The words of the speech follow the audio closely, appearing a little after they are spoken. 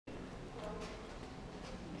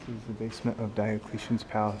This is the basement of Diocletian's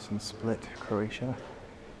palace in Split, Croatia.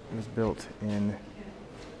 It was built in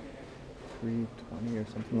 320 or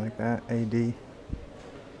something like that, AD.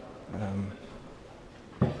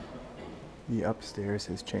 The upstairs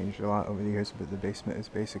has changed a lot over the years, but the basement is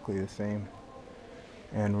basically the same.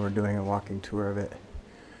 And we're doing a walking tour of it.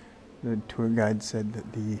 The tour guide said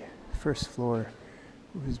that the first floor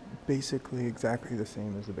was basically exactly the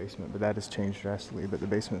same as the basement, but that has changed drastically, but the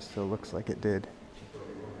basement still looks like it did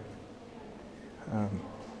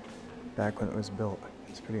back when it was built.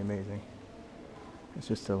 It's pretty amazing. It's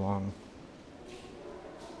just a long...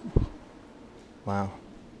 Wow.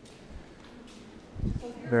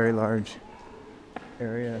 Very large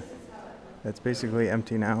area that's basically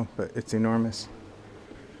empty now, but it's enormous.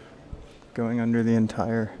 Going under the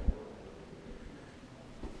entire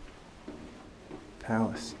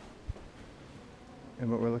palace.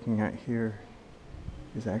 And what we're looking at here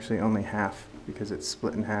is actually only half, because it's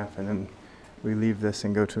split in half, and then we leave this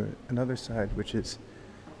and go to another side, which is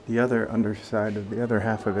the other underside of the other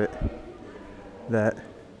half of it, that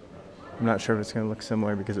I'm not sure if it's going to look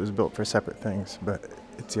similar because it was built for separate things, but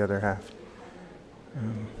it's the other half.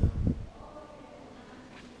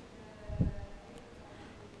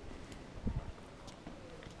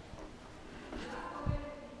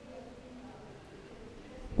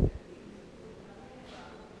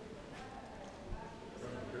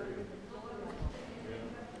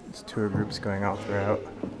 There's tour groups going all throughout.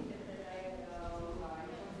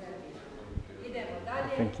 I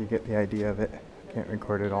think you get the idea of it. I can't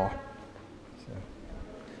record it all. So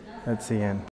that's the end.